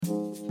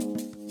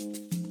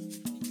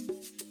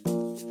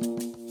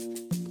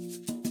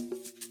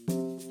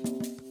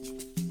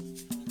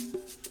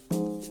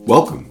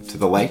Welcome to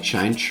the Light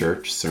Shine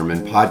Church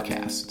Sermon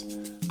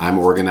Podcast. I'm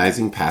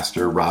organizing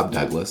pastor Rob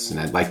Douglas, and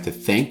I'd like to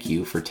thank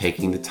you for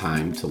taking the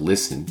time to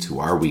listen to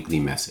our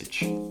weekly message.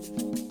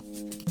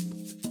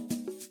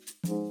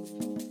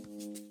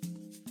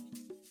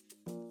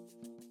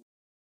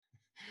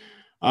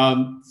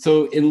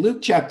 So in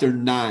Luke chapter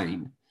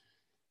 9,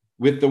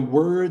 with the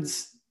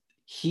words,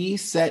 he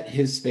set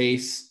his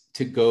face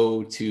to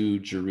go to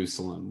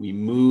Jerusalem, we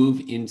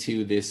move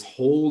into this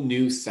whole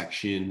new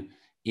section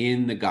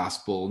in the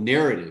gospel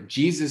narrative.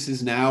 Jesus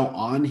is now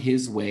on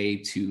his way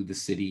to the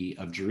city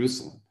of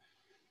Jerusalem.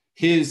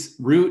 His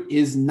route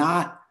is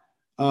not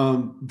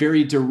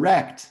very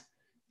direct.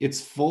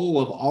 It's full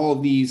of all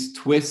of these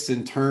twists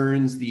and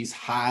turns, these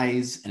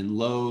highs and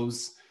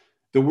lows.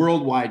 The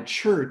worldwide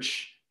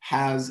church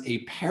has a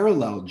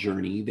parallel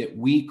journey that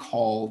we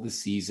call the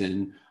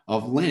season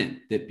of Lent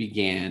that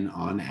began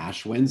on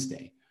Ash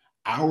Wednesday.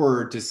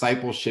 Our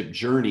discipleship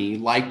journey,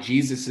 like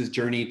Jesus's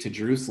journey to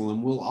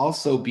Jerusalem, will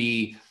also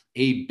be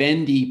a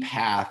bendy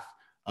path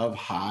of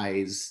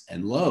highs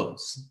and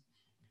lows.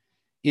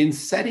 In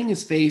setting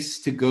his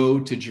face to go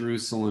to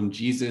Jerusalem,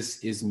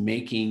 Jesus is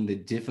making the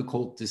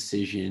difficult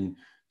decision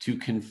to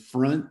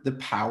confront the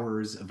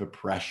powers of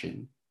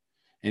oppression.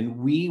 And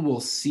we will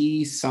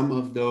see some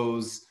of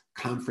those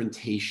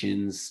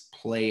confrontations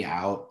play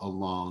out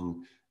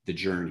along the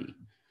journey.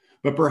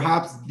 But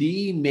perhaps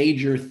the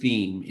major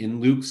theme in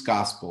Luke's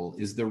gospel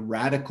is the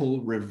radical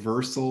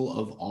reversal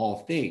of all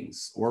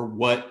things, or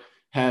what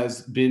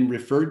has been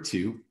referred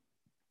to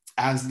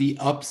as the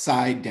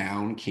upside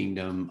down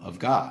kingdom of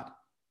God.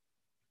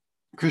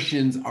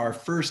 Christians are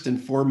first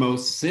and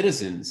foremost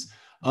citizens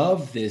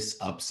of this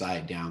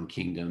upside down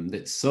kingdom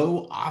that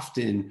so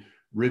often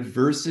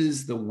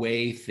reverses the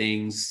way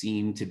things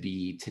seem to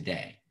be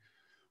today.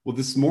 Well,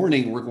 this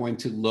morning, we're going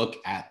to look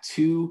at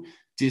two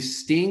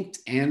distinct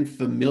and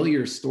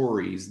familiar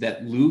stories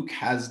that Luke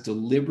has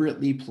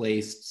deliberately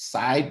placed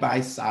side by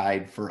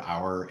side for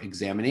our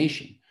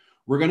examination.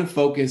 We're going to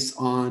focus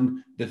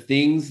on the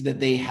things that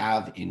they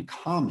have in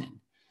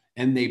common,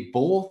 and they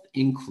both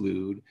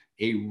include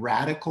a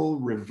radical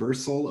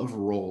reversal of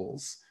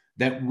roles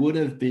that would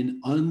have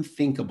been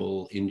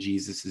unthinkable in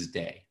Jesus's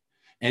day.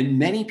 And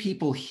many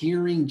people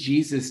hearing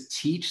Jesus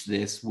teach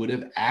this would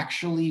have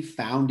actually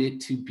found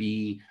it to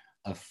be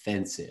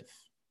offensive.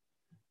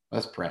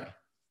 Let's pray.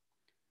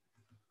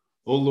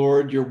 O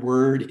Lord, your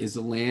word is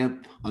a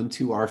lamp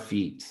unto our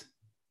feet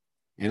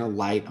and a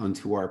light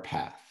unto our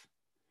path.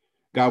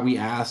 God, we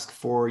ask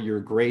for your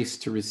grace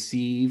to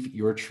receive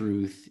your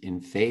truth in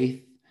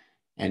faith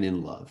and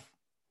in love,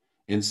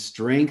 and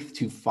strength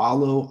to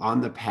follow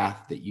on the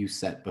path that you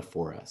set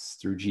before us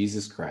through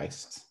Jesus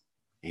Christ.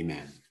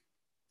 Amen.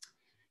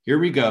 Here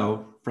we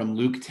go from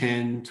Luke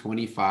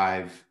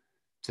 10:25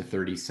 to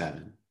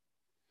 37.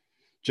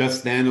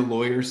 Just then a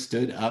lawyer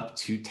stood up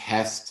to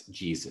test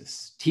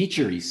Jesus.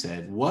 Teacher, he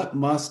said, what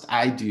must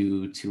I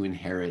do to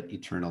inherit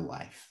eternal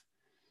life?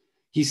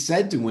 He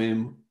said to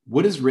him,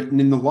 what is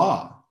written in the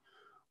law?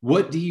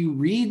 What do you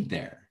read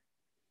there?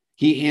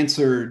 He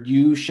answered,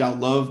 you shall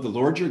love the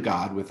Lord your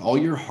God with all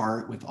your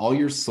heart, with all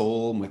your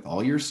soul, and with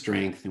all your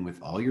strength, and with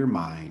all your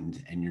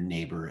mind, and your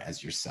neighbor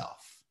as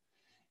yourself.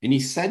 And he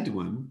said to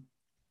him,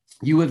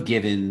 you have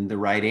given the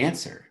right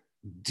answer.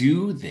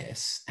 Do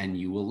this and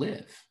you will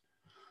live.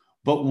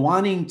 But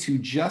wanting to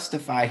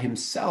justify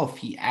himself,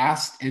 he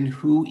asked, and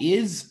who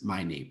is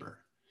my neighbor?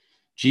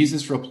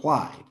 Jesus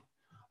replied,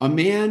 a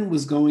man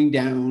was going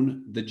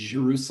down the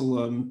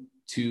Jerusalem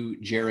to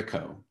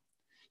Jericho.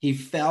 He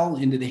fell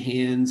into the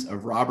hands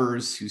of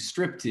robbers who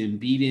stripped him,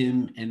 beat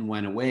him, and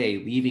went away,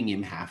 leaving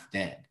him half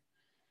dead.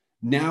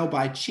 Now,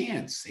 by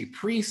chance, a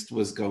priest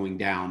was going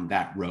down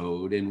that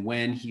road, and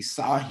when he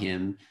saw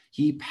him,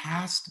 he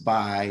passed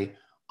by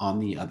on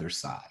the other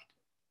side.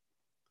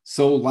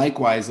 So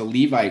likewise, a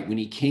Levite, when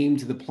he came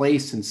to the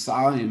place and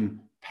saw him,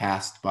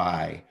 passed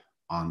by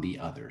on the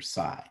other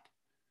side.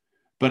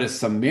 But a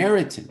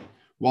Samaritan,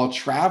 while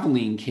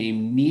traveling,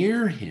 came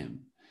near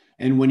him,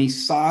 and when he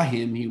saw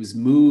him, he was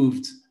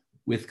moved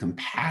with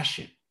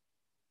compassion.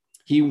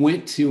 He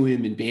went to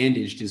him and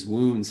bandaged his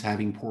wounds,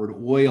 having poured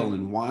oil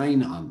and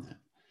wine on them.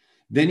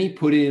 Then he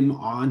put him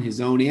on his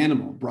own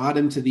animal, brought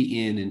him to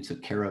the inn, and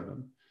took care of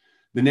him.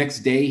 The next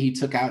day he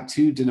took out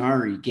 2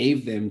 denarii,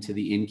 gave them to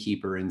the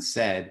innkeeper, and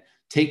said,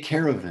 take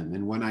care of him,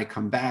 and when I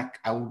come back,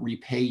 I will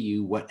repay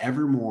you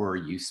whatever more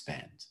you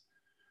spend.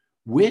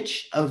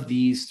 Which of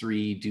these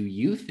 3 do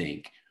you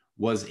think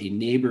was a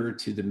neighbor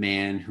to the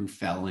man who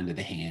fell into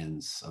the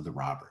hands of the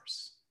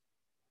robbers?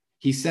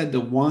 He said, the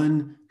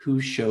one who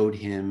showed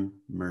him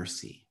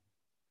mercy.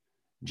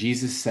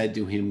 Jesus said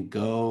to him,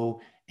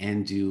 go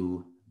and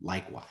do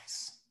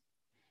likewise.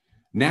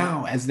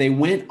 Now, as they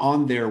went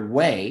on their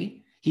way,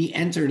 he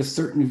entered a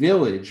certain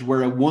village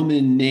where a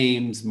woman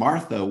named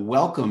Martha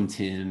welcomed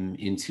him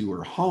into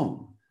her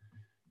home.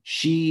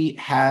 She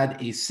had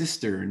a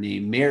sister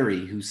named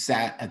Mary who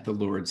sat at the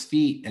Lord's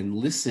feet and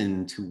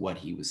listened to what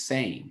he was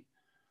saying.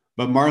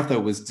 But Martha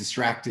was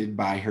distracted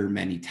by her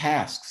many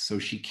tasks, so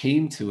she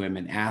came to him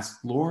and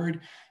asked,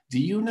 Lord, Do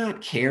you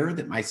not care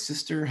that my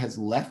sister has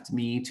left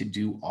me to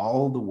do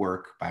all the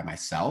work by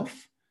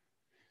myself?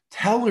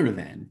 Tell her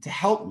then to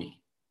help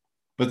me."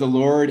 But the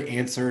Lord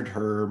answered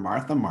her,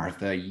 "Martha,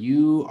 Martha,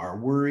 you are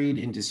worried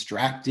and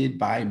distracted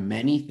by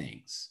many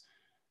things.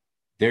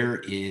 There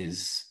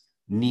is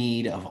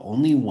need of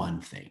only one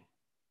thing.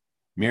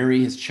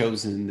 Mary has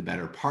chosen the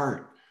better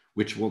part,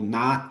 which will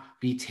not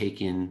be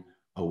taken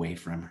away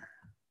from her."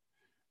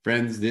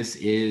 Friends, this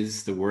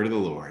is the word of the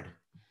Lord.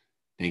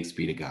 Thanks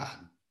be to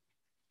God.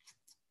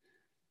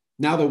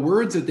 Now, the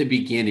words at the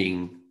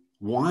beginning,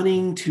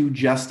 wanting to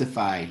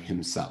justify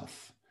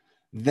himself,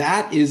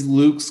 that is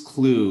Luke's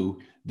clue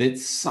that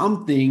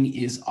something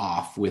is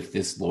off with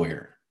this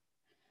lawyer.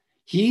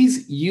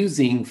 He's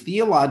using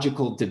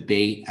theological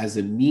debate as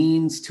a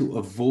means to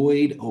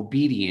avoid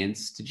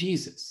obedience to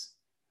Jesus.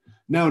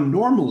 Now,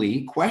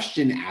 normally,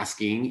 question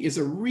asking is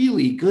a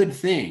really good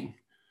thing,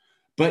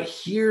 but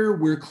here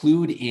we're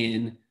clued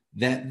in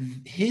that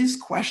his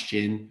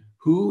question,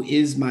 "Who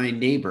is my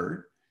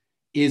neighbor?"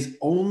 is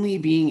only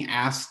being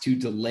asked to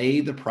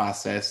delay the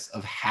process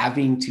of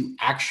having to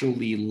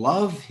actually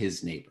love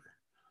his neighbor.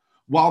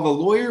 While the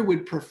lawyer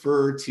would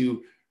prefer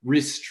to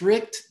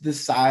restrict the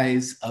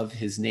size of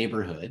his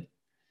neighborhood,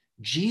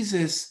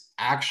 Jesus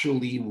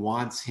actually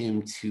wants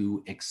him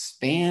to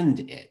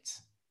expand it.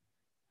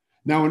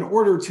 Now, in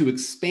order to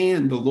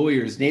expand the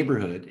lawyer's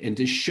neighborhood and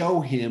to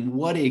show him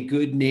what a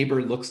good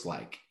neighbor looks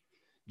like,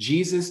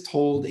 Jesus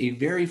told a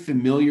very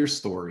familiar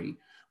story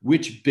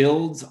which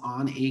builds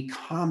on a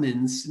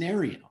common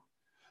scenario.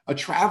 A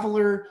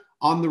traveler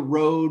on the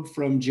road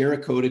from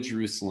Jericho to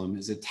Jerusalem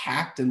is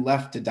attacked and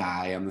left to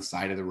die on the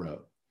side of the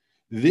road.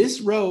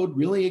 This road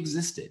really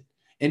existed,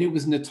 and it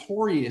was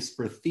notorious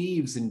for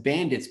thieves and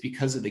bandits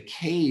because of the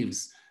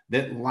caves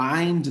that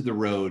lined the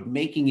road,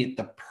 making it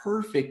the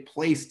perfect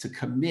place to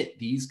commit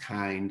these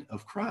kind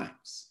of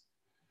crimes.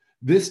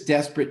 This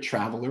desperate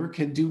traveler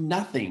can do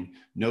nothing.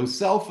 No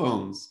cell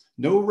phones,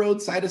 no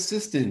roadside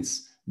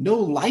assistance, no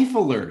life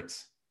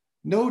alert,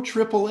 no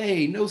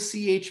AAA, no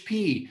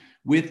CHP,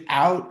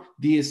 without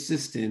the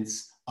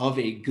assistance of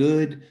a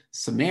good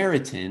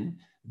Samaritan.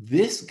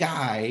 This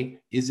guy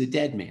is a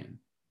dead man.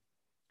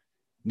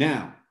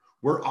 Now,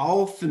 we're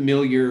all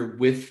familiar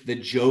with the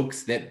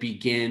jokes that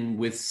begin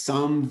with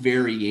some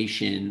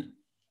variation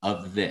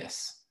of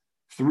this.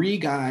 Three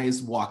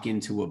guys walk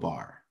into a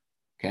bar,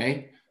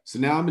 okay? So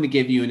now I'm going to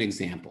give you an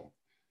example.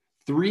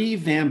 Three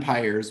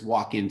vampires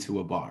walk into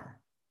a bar.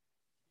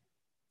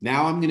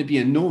 Now I'm going to be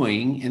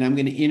annoying and I'm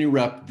going to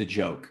interrupt the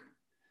joke.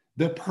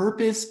 The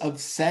purpose of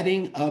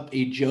setting up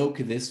a joke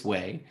this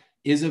way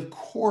is, of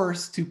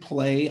course, to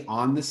play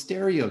on the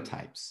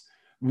stereotypes.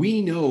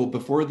 We know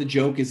before the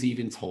joke is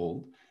even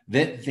told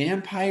that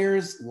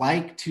vampires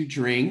like to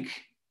drink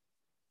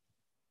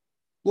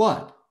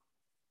blood.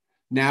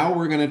 Now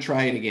we're going to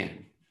try it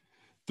again.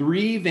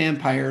 Three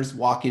vampires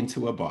walk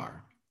into a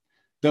bar.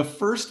 The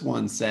first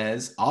one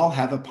says, "I'll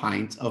have a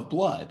pint of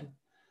blood."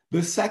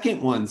 The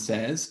second one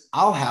says,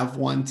 "I'll have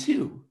one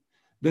too."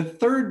 The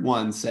third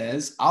one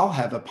says, "I'll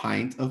have a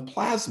pint of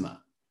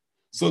plasma."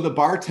 So the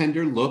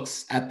bartender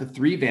looks at the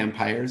three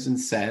vampires and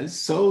says,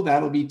 "So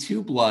that'll be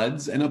two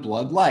bloods and a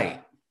Blood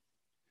Light."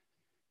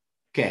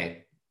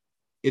 Okay,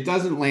 it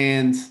doesn't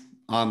land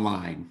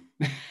online.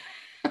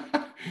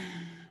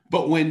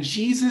 But when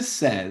Jesus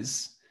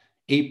says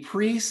a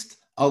priest,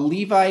 a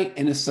Levite,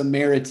 and a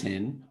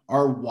Samaritan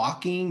are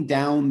walking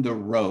down the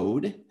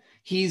road,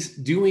 he's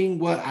doing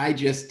what I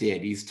just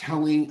did. He's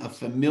telling a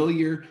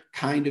familiar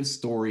kind of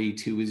story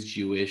to his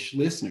Jewish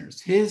listeners.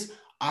 His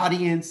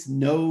audience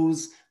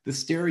knows the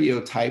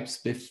stereotypes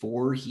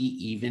before he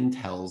even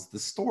tells the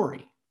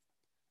story.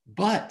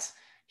 But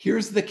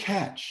here's the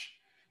catch.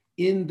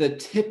 In the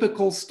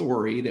typical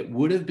story that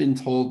would have been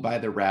told by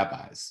the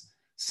rabbis,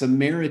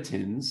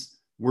 Samaritans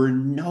were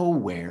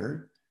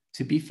nowhere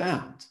to be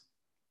found.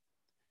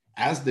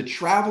 As the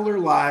traveler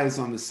lies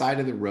on the side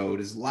of the road,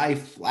 his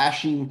life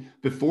flashing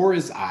before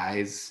his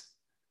eyes,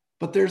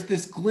 but there's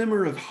this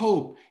glimmer of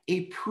hope.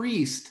 A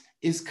priest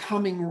is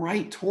coming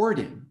right toward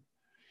him.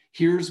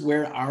 Here's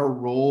where our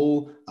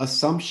role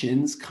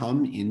assumptions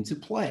come into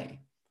play.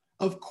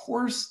 Of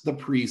course, the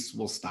priest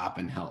will stop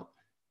and help.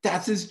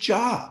 That's his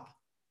job.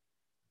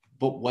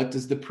 But what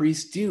does the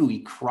priest do?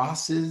 He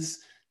crosses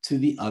to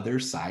the other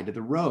side of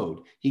the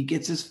road. He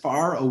gets as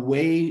far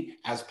away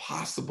as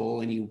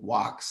possible and he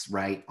walks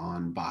right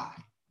on by.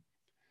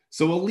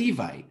 So a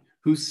Levite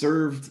who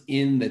served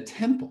in the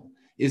temple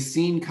is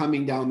seen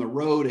coming down the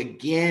road.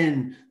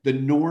 Again, the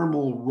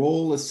normal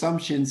role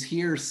assumptions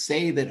here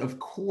say that, of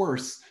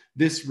course,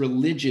 this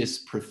religious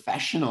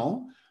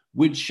professional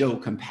would show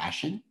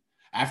compassion.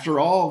 After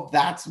all,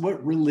 that's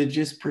what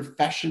religious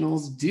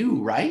professionals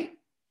do, right?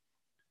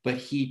 But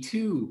he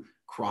too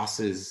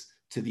crosses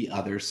to the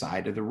other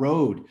side of the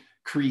road,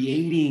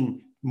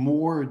 creating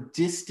more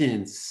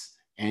distance,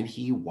 and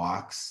he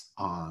walks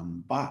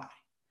on by.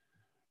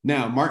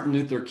 Now, Martin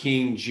Luther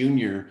King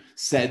Jr.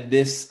 said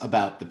this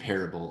about the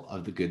parable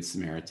of the Good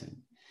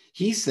Samaritan.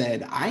 He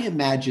said, "I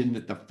imagine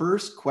that the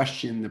first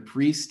question the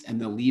priest and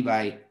the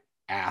Levite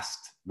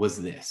asked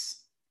was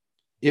this: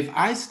 if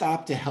I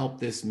stop to help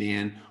this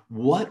man,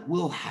 what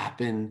will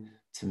happen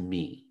to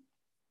me?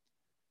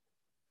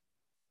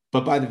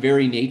 But by the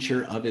very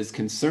nature of his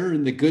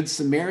concern, the Good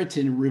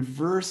Samaritan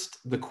reversed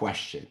the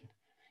question.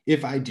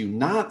 If I do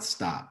not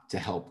stop to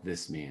help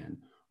this man,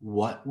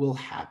 what will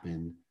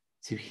happen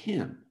to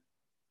him?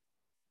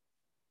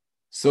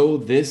 So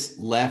this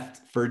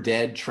left for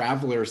dead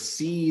traveler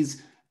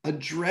sees a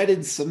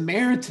dreaded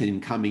Samaritan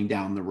coming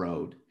down the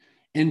road,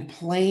 and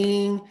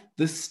playing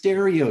the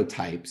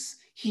stereotypes,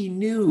 he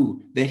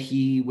knew that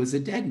he was a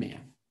dead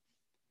man.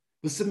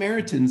 The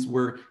Samaritans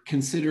were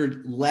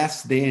considered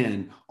less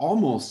than,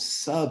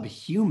 almost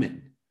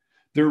subhuman.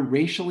 They're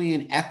racially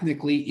and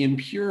ethnically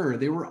impure.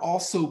 They were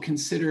also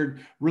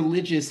considered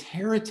religious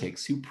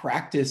heretics who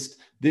practiced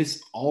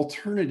this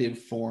alternative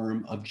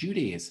form of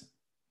Judaism.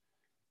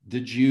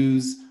 The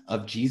Jews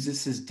of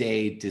Jesus's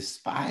day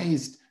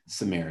despised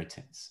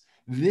Samaritans.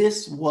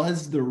 This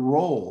was the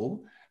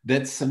role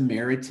that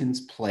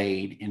Samaritans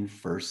played in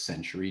first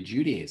century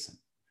Judaism.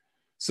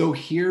 So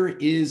here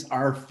is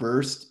our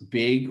first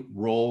big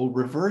role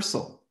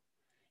reversal.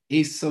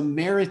 A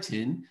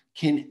Samaritan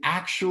can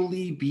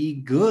actually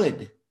be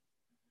good.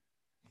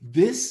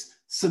 This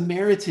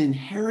Samaritan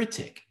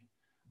heretic,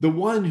 the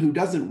one who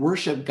doesn't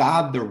worship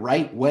God the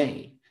right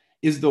way,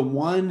 is the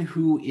one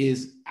who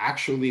is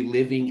actually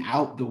living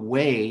out the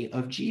way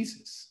of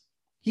Jesus.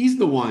 He's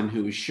the one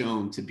who is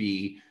shown to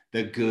be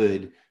the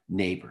good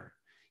neighbor.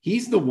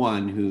 He's the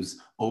one who's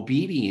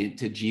obedient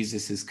to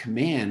Jesus's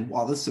command,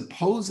 while the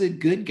supposed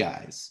good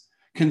guys,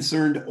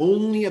 concerned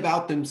only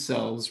about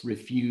themselves,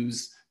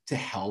 refuse to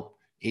help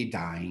a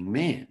dying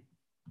man.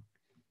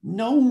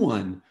 No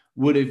one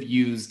would have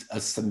used a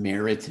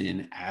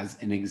Samaritan as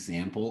an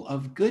example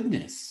of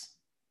goodness.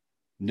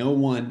 No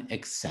one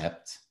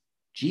except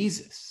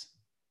Jesus.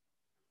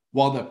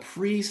 While the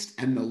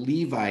priest and the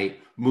Levite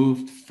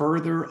moved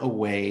further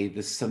away,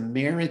 the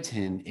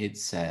Samaritan, it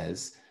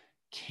says,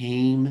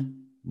 came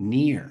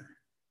near.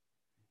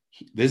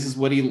 This is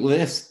what he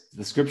lists,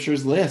 the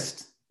scriptures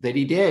list that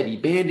he did. He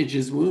bandaged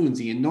his wounds.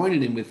 He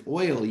anointed him with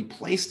oil. He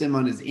placed him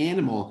on his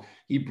animal.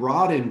 He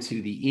brought him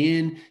to the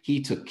inn.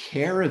 He took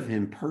care of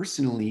him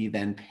personally,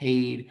 then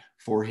paid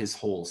for his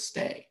whole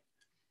stay.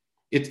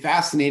 It's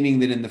fascinating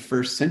that in the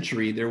first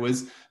century, there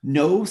was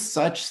no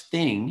such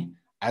thing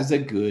as a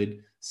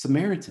good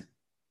Samaritan.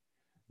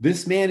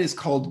 This man is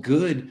called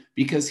good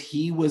because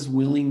he was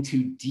willing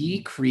to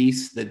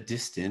decrease the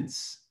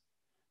distance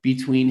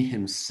between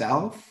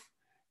himself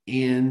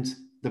and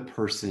the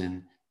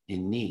person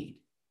in need.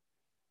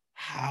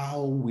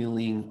 How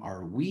willing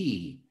are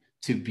we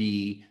to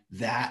be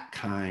that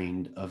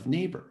kind of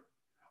neighbor?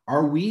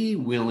 Are we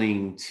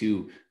willing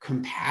to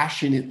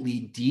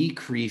compassionately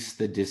decrease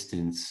the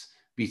distance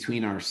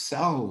between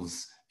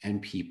ourselves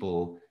and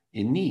people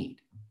in need?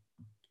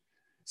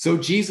 So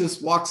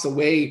Jesus walks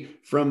away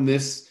from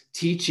this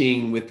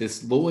teaching with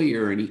this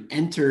lawyer, and he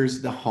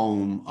enters the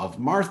home of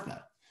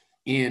Martha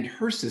and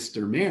her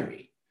sister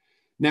Mary.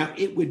 Now,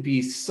 it would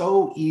be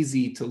so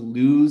easy to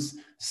lose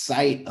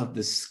sight of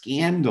the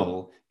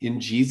scandal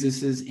in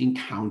Jesus's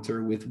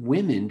encounter with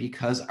women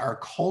because our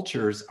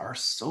cultures are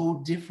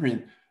so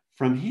different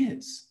from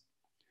his.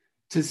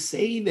 To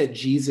say that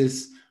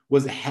Jesus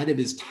was ahead of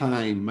his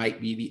time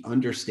might be the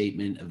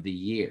understatement of the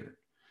year.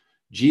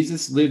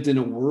 Jesus lived in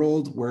a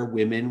world where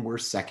women were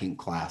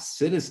second-class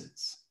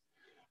citizens.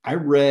 I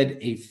read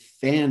a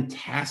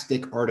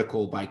fantastic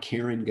article by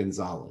Karen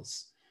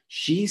Gonzalez.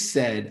 She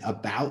said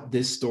about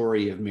this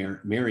story of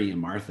Mary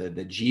and Martha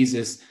that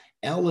Jesus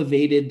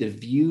elevated the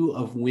view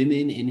of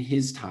women in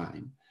his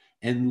time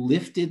and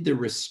lifted the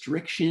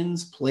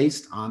restrictions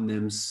placed on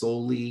them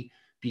solely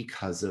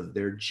because of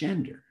their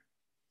gender.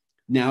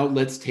 Now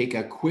let's take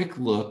a quick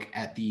look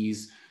at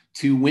these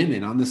two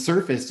women. On the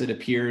surface, it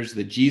appears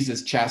that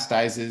Jesus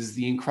chastises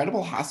the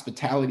incredible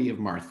hospitality of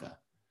Martha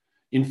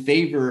in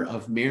favor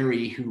of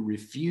Mary, who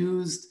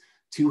refused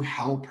to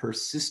help her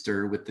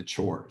sister with the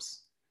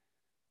chores.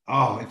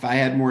 Oh, if I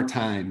had more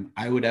time,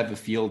 I would have a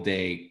field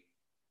day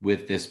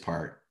with this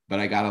part, but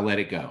I got to let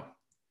it go.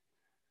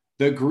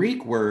 The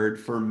Greek word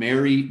for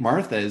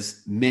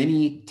Martha's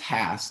many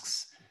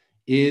tasks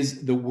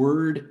is the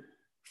word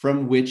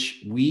from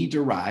which we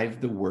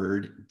derive the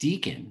word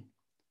deacon.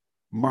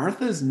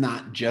 Martha's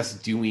not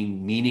just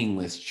doing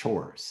meaningless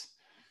chores.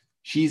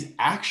 She's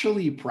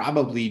actually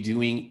probably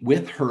doing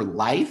with her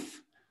life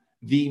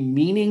the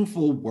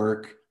meaningful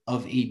work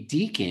of a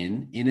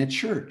deacon in a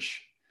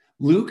church.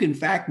 Luke, in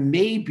fact,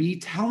 may be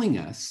telling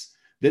us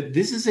that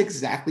this is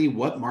exactly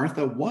what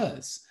Martha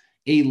was,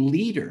 a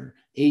leader,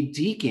 a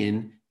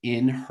deacon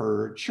in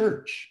her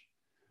church,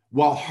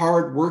 while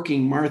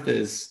hardworking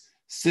Martha's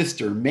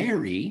sister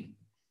Mary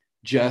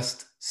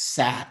just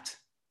sat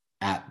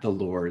at the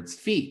Lord's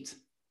feet.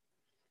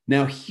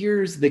 Now,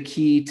 here's the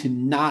key to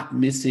not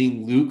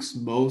missing Luke's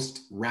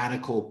most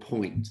radical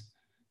point.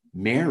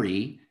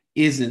 Mary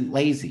isn't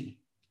lazy.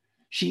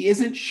 She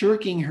isn't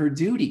shirking her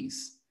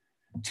duties.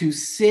 To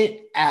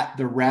sit at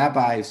the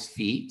rabbi's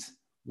feet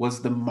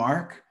was the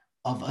mark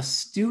of a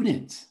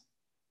student.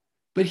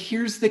 But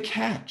here's the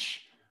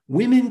catch.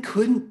 Women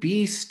couldn't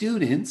be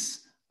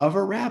students of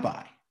a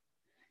rabbi.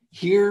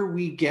 Here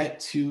we get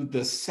to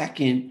the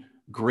second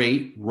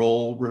great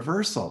role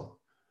reversal.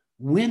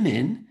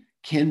 Women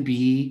can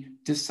be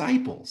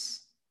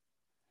disciples.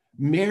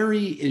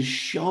 Mary is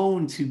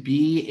shown to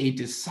be a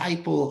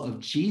disciple of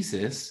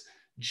Jesus,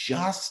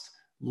 just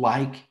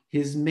like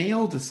his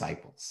male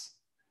disciples.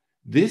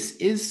 This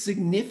is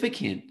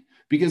significant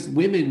because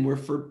women were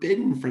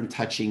forbidden from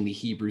touching the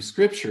Hebrew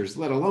scriptures,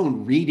 let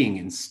alone reading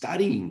and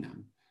studying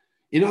them.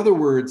 In other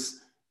words,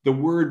 the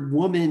word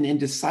woman and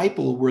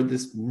disciple were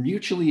this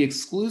mutually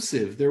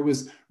exclusive. There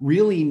was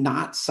really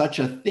not such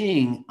a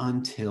thing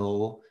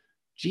until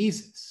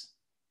Jesus.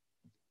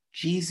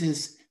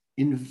 Jesus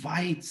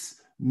invites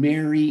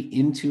Mary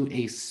into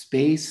a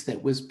space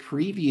that was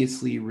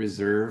previously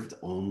reserved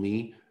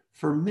only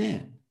for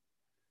men.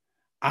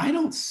 I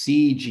don't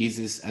see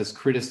Jesus as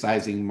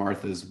criticizing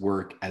Martha's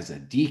work as a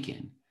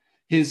deacon.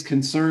 His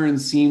concern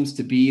seems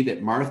to be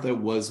that Martha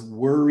was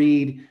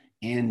worried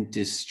and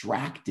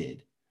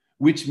distracted,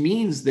 which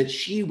means that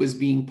she was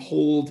being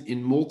pulled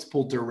in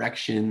multiple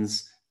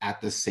directions at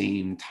the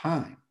same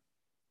time.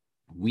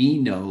 We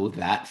know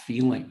that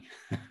feeling.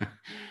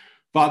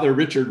 Father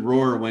Richard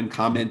Rohr, when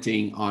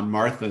commenting on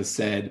Martha,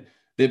 said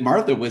that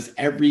Martha was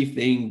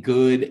everything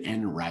good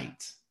and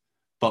right,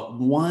 but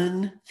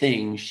one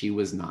thing she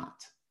was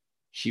not.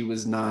 She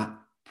was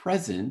not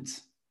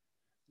present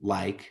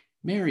like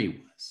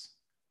Mary was.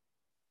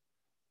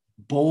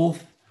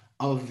 Both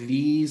of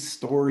these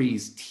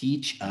stories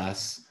teach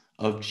us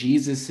of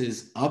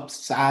Jesus's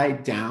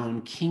upside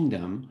down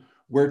kingdom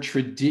where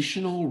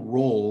traditional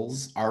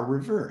roles are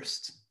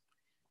reversed.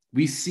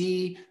 We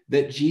see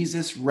that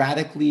Jesus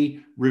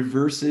radically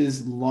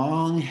reverses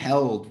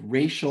long-held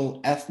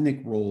racial, ethnic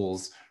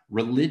roles,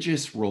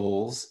 religious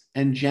roles,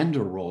 and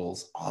gender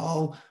roles.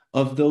 All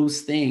of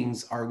those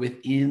things are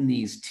within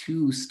these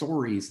two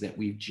stories that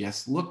we've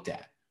just looked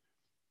at.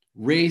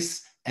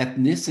 Race,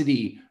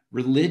 ethnicity,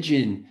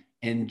 religion,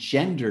 and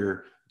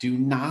gender do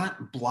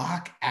not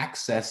block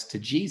access to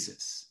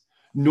Jesus,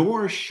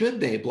 nor should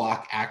they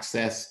block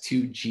access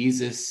to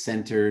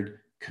Jesus-centered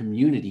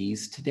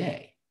communities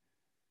today.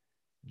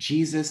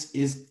 Jesus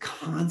is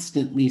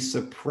constantly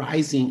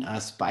surprising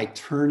us by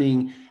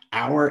turning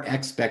our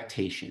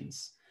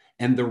expectations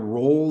and the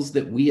roles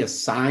that we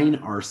assign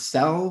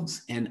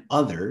ourselves and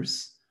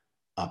others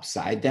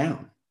upside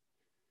down.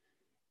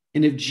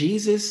 And if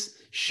Jesus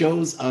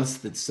shows us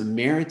that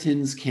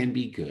Samaritans can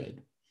be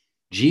good,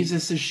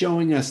 Jesus is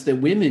showing us that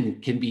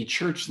women can be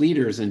church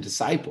leaders and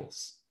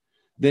disciples,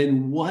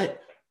 then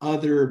what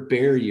other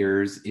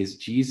barriers is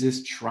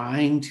Jesus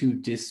trying to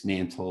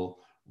dismantle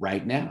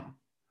right now?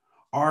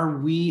 Are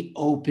we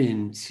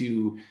open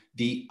to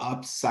the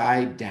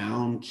upside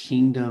down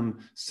kingdom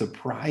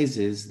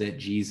surprises that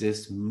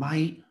Jesus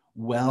might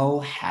well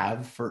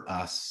have for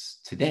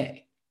us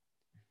today?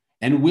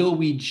 And will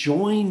we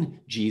join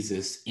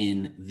Jesus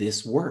in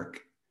this work,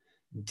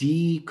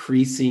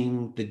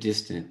 decreasing the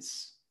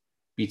distance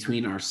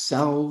between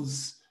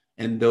ourselves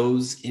and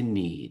those in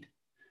need,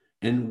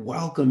 and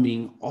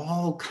welcoming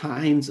all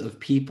kinds of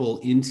people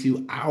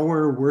into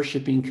our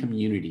worshiping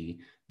community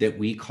that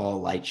we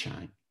call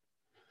Lightshine?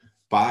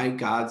 By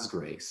God's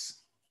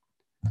grace,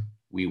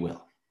 we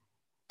will.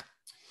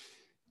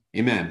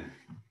 Amen.